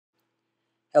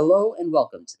Hello and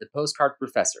welcome to the Postcard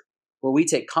Professor, where we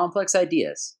take complex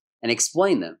ideas and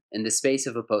explain them in the space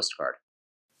of a postcard.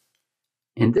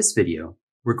 In this video,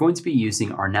 we're going to be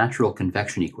using our natural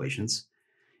convection equations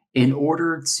in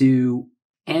order to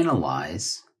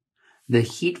analyze the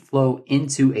heat flow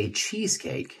into a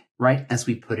cheesecake right as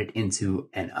we put it into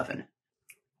an oven.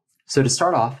 So to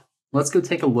start off, let's go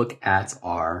take a look at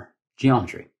our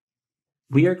geometry.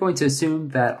 We are going to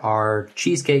assume that our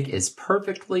cheesecake is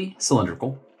perfectly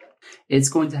cylindrical. It's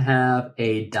going to have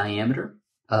a diameter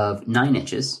of 9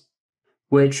 inches,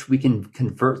 which we can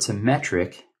convert to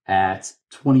metric at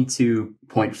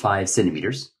 22.5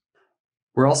 centimeters.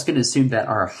 We're also going to assume that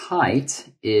our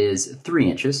height is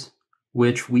 3 inches,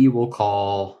 which we will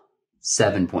call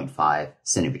 7.5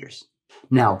 centimeters.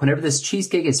 Now, whenever this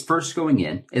cheesecake is first going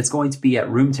in, it's going to be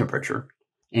at room temperature.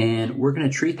 And we're going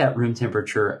to treat that room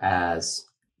temperature as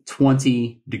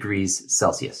 20 degrees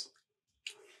Celsius.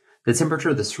 The temperature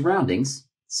of the surroundings,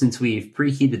 since we've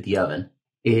preheated the oven,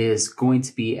 is going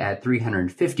to be at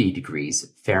 350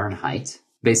 degrees Fahrenheit,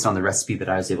 based on the recipe that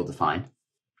I was able to find.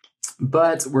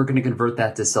 But we're going to convert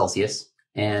that to Celsius,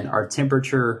 and our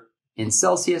temperature in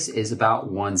Celsius is about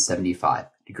 175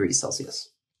 degrees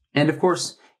Celsius. And of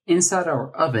course, inside our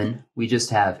oven, we just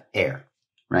have air.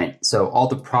 Right? So all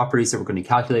the properties that we're going to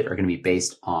calculate are going to be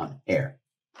based on air.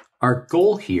 Our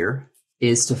goal here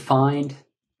is to find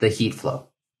the heat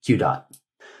flow, Q dot.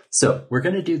 So we're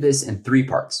going to do this in 3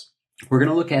 parts. We're going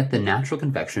to look at the natural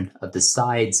convection of the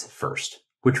sides first,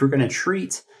 which we're going to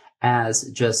treat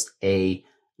as just a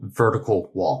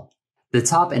vertical wall. The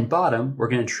top and bottom, we're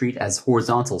going to treat as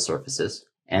horizontal surfaces,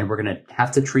 and we're going to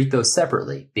have to treat those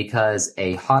separately because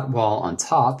a hot wall on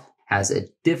top has a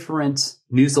different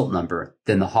Nusselt number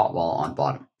than the hot wall on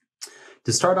bottom.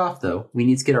 To start off though, we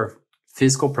need to get our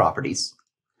physical properties,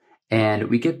 and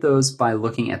we get those by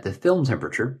looking at the film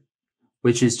temperature,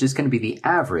 which is just going to be the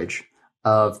average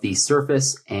of the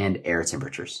surface and air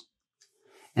temperatures.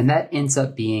 And that ends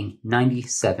up being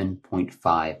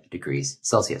 97.5 degrees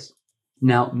Celsius.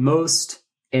 Now, most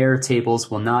air tables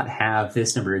will not have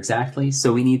this number exactly,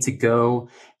 so we need to go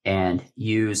and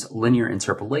use linear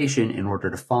interpolation in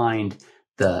order to find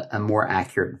a more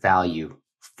accurate value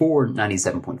for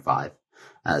 97.5.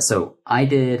 So I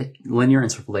did linear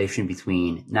interpolation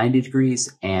between 90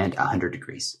 degrees and 100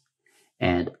 degrees.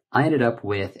 And I ended up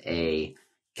with a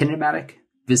kinematic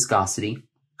viscosity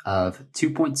of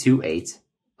 2.28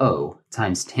 O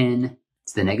times 10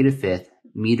 to the negative 5th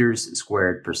meters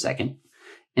squared per second.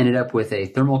 Ended up with a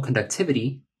thermal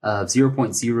conductivity of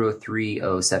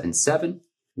 0.03077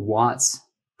 watts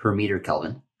per meter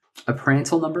Kelvin, a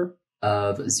Prandtl number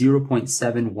of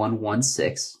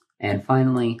 0.7116, and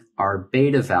finally, our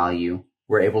beta value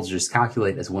we're able to just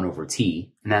calculate as 1 over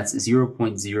t, and that's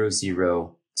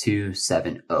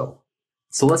 0.00270.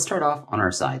 So let's start off on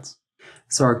our sides.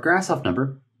 So our Grashof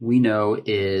number, we know,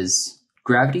 is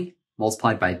gravity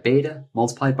multiplied by beta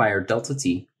multiplied by our delta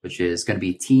t, which is going to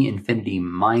be T infinity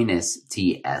minus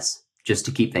Ts, just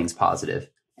to keep things positive.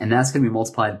 And that's going to be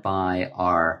multiplied by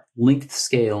our length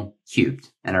scale cubed.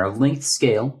 And our length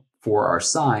scale for our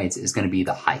sides is going to be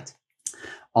the height.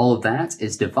 All of that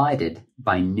is divided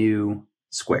by nu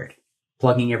squared.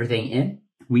 Plugging everything in,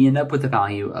 we end up with a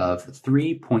value of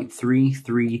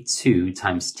 3.332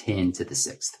 times 10 to the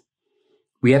 6th.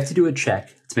 We have to do a check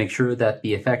to make sure that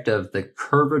the effect of the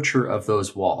curvature of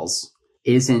those walls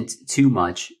isn't too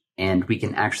much, and we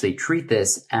can actually treat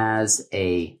this as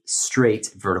a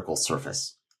straight vertical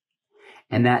surface.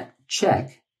 And that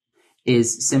check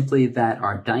is simply that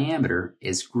our diameter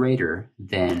is greater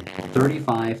than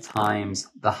 35 times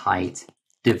the height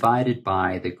divided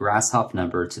by the Grashof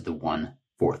number to the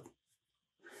 1/4.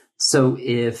 So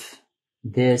if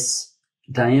this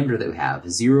diameter that we have,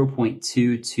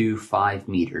 0.225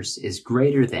 meters, is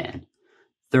greater than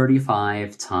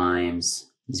 35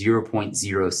 times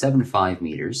 0.075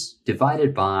 meters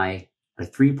divided by our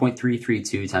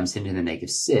 3.332 times 10 to the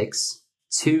negative 6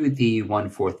 to the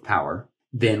 1/4 power,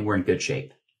 then we're in good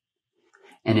shape.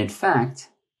 And in fact,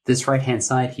 this right-hand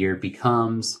side here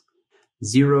becomes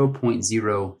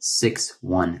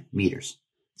 0.061 meters.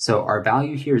 So our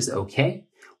value here is okay.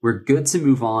 We're good to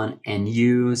move on and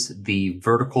use the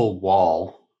vertical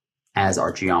wall as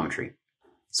our geometry.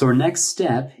 So our next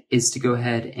step is to go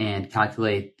ahead and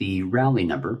calculate the Rayleigh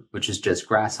number, which is just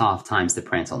Grashof times the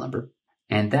Prandtl number.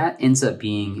 And that ends up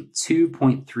being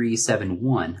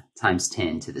 2.371 times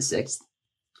 10 to the 6th,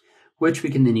 which we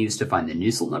can then use to find the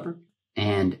Nusselt number.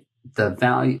 And the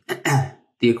value,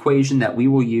 the equation that we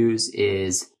will use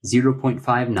is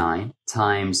 0.59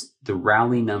 times the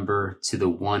Rayleigh number to the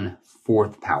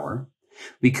 1/4 power.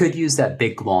 We could use that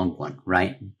big long one,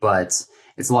 right? But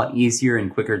it's a lot easier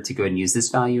and quicker to go ahead and use this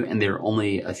value, and they're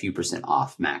only a few percent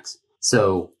off max.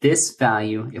 So this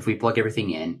value, if we plug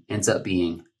everything in, ends up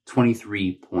being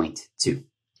 23.2.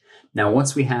 Now,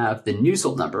 once we have the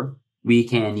Nusselt number, we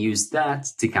can use that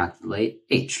to calculate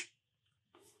H.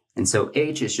 And so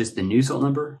H is just the Nusselt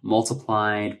number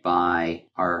multiplied by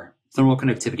our thermal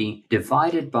conductivity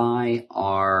divided by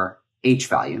our H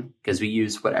value, because we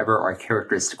use whatever our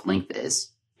characteristic length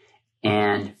is.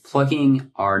 And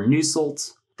plugging our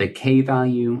Nusselt, the K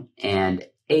value, and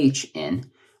H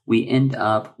in, we end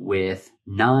up with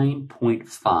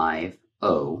 9.50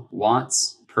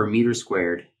 watts per meter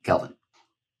squared Kelvin.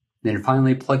 Then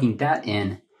finally plugging that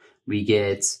in, we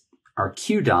get our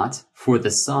Q dot for the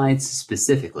sides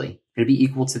specifically going to be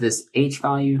equal to this H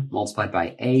value multiplied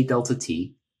by A delta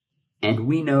T. And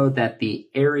we know that the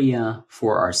area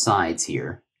for our sides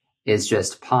here is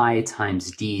just pi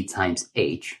times D times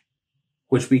H,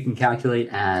 which we can calculate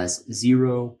as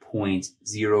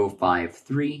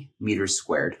 0.053 meters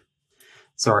squared.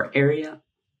 So our area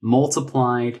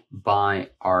multiplied by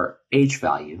our H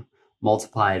value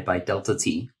multiplied by delta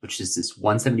T, which is this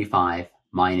 175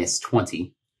 minus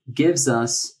 20, gives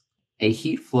us a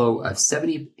heat flow of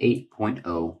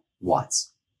 78.0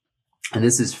 watts. And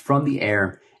this is from the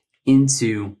air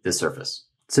into the surface.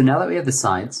 So now that we have the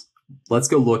sides, let's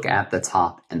go look at the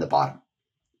top and the bottom.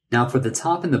 Now for the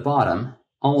top and the bottom,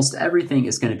 almost everything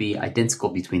is going to be identical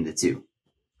between the two.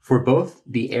 For both,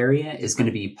 the area is going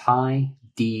to be pi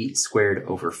d squared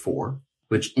over 4,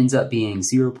 which ends up being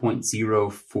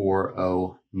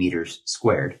 0.040 meters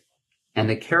squared. And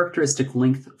the characteristic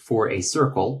length for a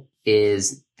circle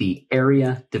is the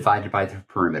area divided by the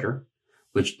perimeter,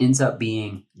 which ends up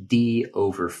being d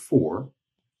over 4,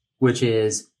 which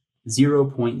is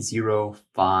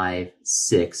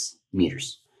 0.056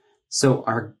 meters. So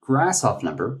our Grashof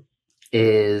number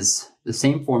is the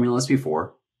same formula as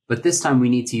before, but this time we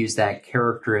need to use that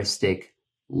characteristic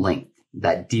length,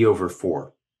 that d over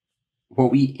 4.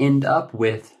 What we end up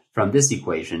with from this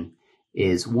equation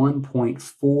is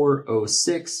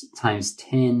 1.406 times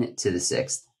 10 to the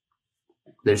 6th.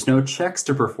 There's no checks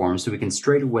to perform, so we can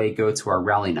straight away go to our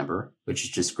Rayleigh number, which is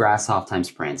just Grashof times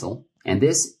Prandtl, and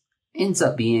this ends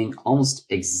up being almost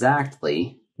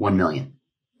exactly 1 million.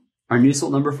 Our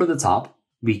Nusselt number for the top,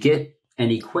 we get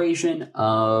an equation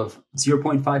of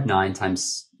 0.59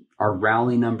 times our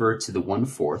Rayleigh number to the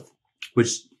 1/4,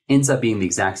 which ends up being the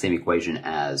exact same equation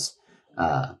as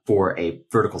for a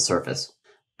vertical surface.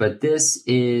 But this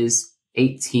is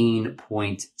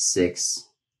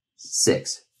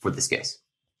 18.66 for this case.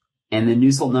 And the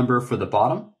Nusselt number for the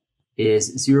bottom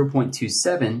is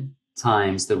 0.27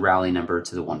 times the Rayleigh number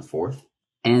to the 1/4.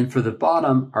 And for the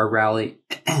bottom, our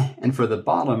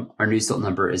Nusselt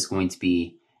number is going to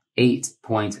be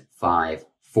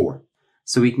 8.54.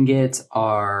 So we can get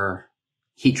our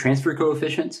heat transfer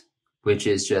coefficient, which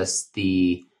is just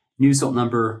the Nusselt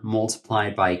number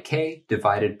multiplied by K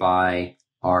divided by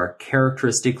our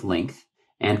characteristic length.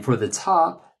 And for the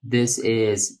top, this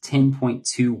is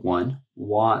 10.21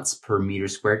 watts per meter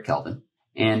squared Kelvin.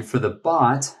 And for the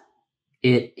bot,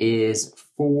 it is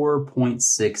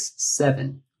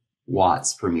 4.67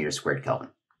 watts per meter squared Kelvin.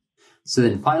 So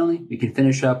then finally, we can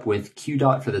finish up with Q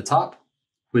dot for the top,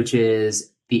 which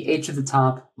is the H of the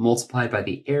top multiplied by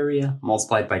the area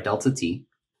multiplied by delta T.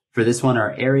 For this one,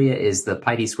 our area is the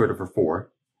pi d squared over 4,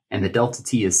 and the delta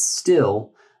T is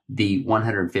still the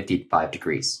 155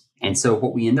 degrees. And so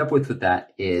what we end up with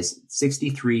that is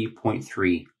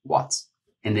 63.3 watts.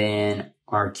 And then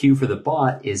our Q for the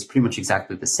bot is pretty much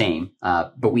exactly the same,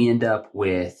 but we end up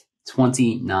with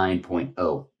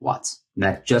 29.0 watts. And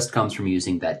that just comes from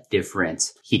using that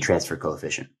different heat transfer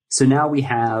coefficient. So now we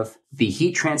have the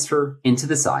heat transfer into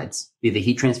the sides, the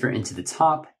heat transfer into the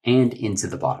top and into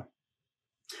the bottom.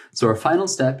 So our final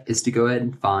step is to go ahead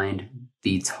and find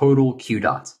the total Q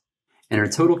dot. And our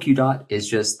total Q dot is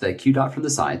just the Q dot from the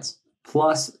sides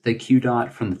plus the Q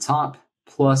dot from the top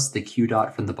plus the Q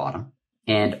dot from the bottom.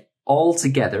 And all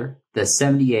together, the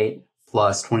 78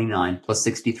 plus 29 plus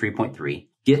 63.3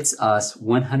 gets us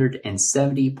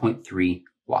 170.3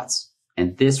 watts.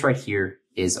 And this right here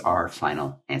is our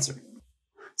final answer.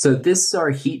 So this is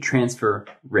our heat transfer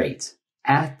rate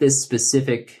at this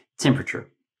specific temperature.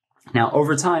 Now,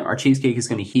 over time, our cheesecake is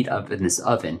going to heat up in this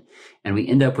oven, and we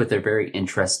end up with a very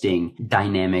interesting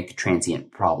dynamic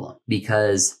transient problem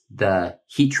because the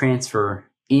heat transfer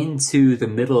into the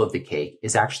middle of the cake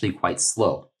is actually quite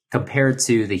slow compared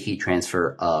to the heat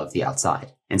transfer of the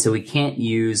outside. And so we can't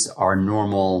use our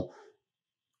normal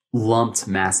lumped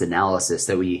mass analysis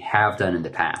that we have done in the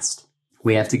past.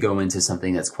 We have to go into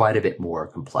something that's quite a bit more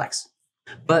complex.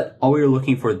 But all we were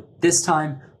looking for this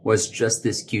time was just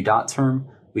this Q dot term,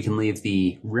 we can leave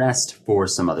the rest for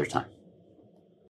some other time.